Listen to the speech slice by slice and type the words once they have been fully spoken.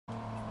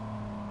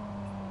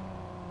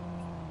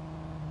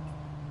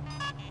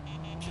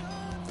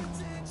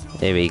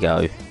Here we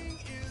go.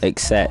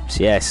 Accept.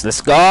 Yes, let's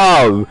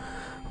go!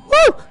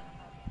 Woo!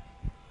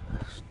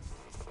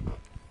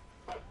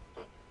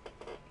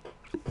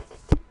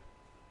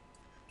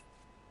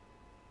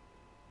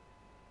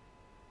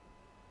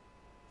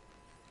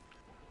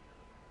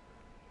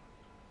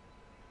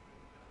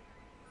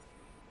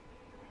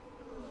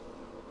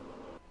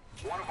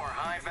 One of our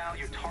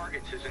high-value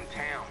targets is in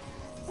town.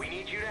 We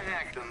need you to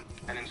hack them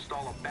and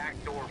install a back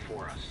door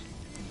for us.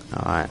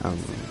 Alright,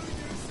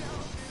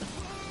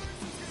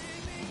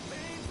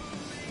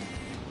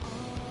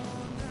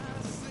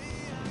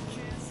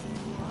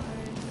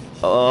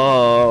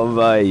 Oh,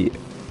 mate.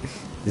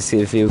 This is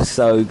gonna feel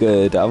so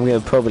good. I'm gonna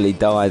probably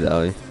die,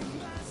 though.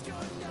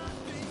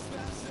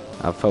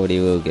 I probably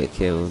will get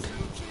killed.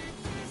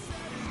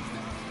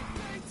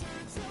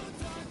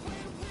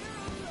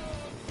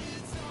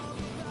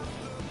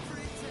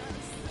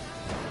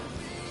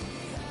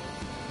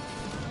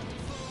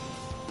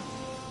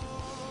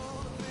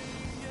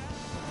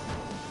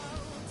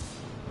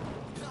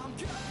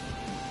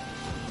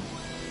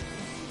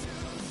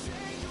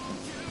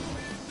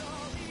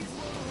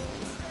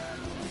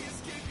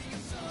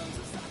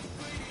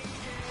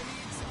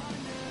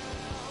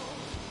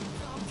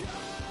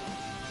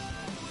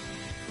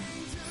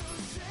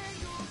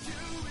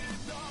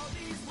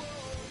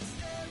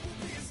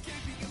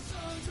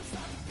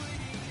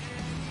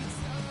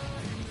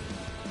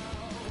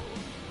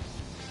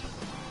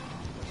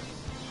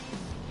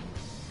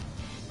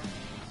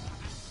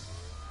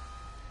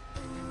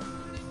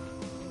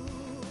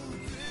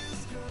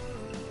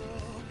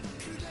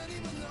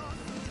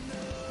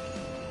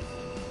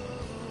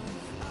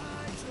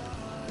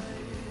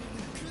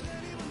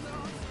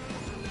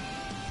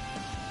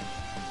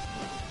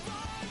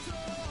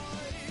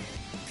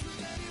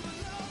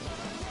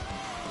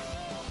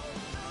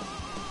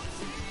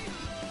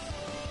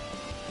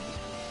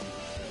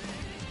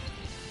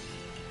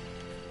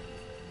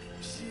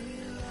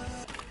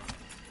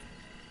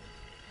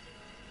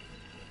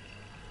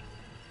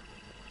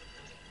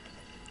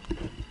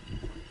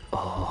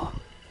 Oh.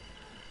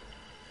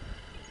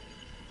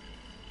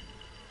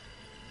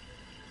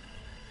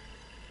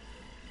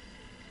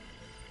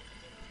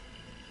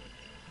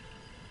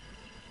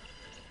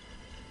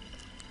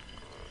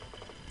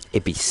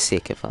 It'd be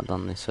sick if I'd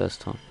done this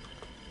first time.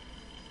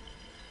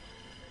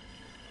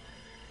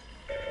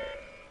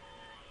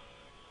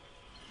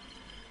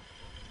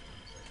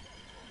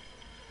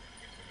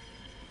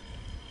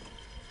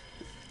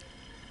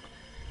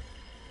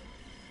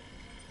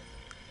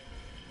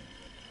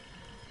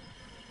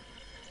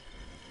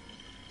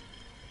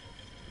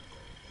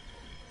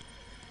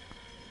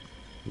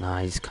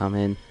 Nah, he's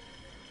coming.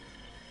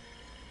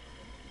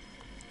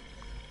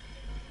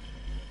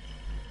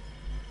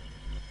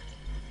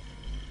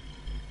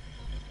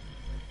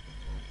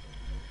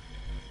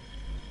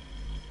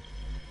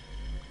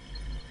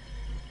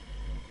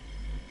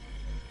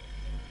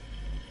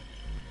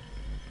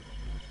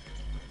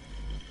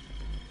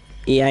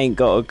 He ain't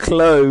got a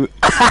clue.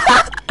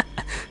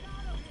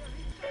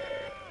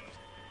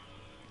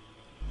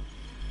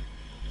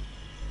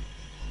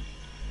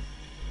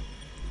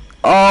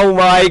 Oh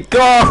my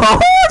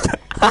god!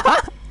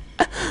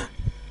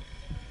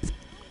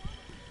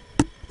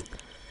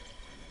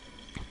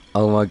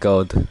 Oh my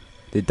god.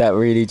 Did that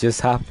really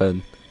just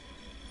happen?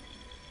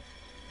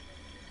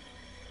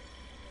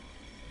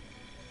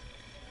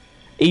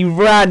 He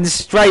ran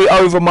straight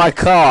over my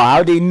car.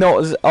 How did he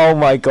not? Oh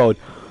my god.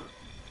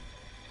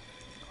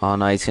 Oh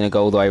no, he's gonna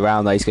go all the way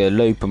around though. He's gonna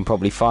loop and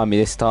probably find me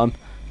this time.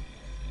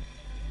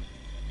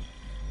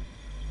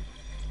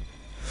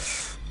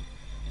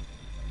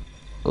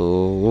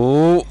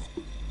 Oh.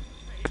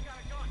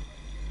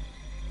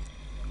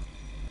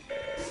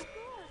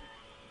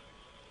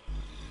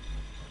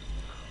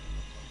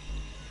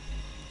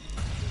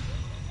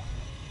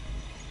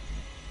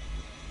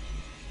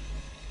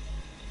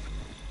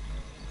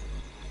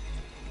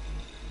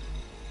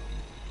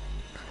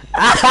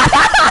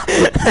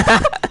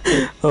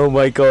 Oh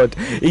my god,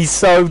 he's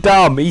so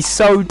dumb, he's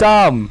so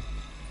dumb.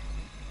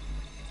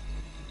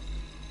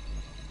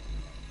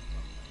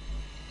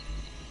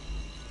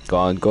 Go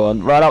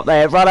on, run up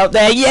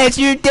there, yes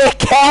you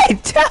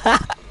dickhead!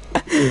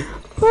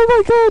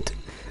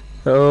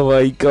 Oh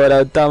my god,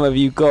 how dumb have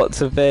you got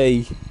to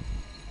be?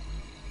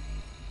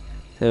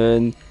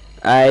 7,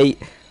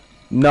 8,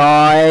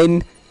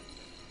 9,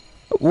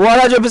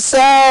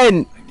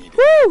 100%!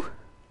 Woo!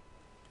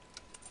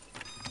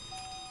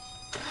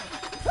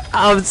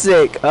 I'm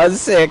sick, I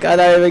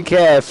don't even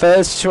care.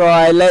 First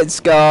try, let's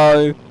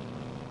go.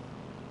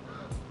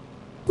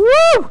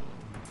 Woo!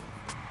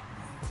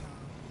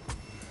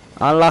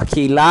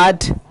 Unlucky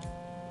lad.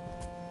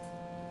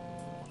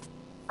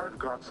 I've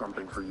got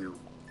something for you.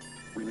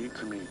 We need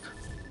to meet.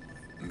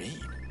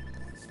 Meet?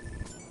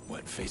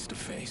 What, face to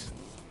face?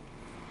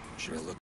 Sure look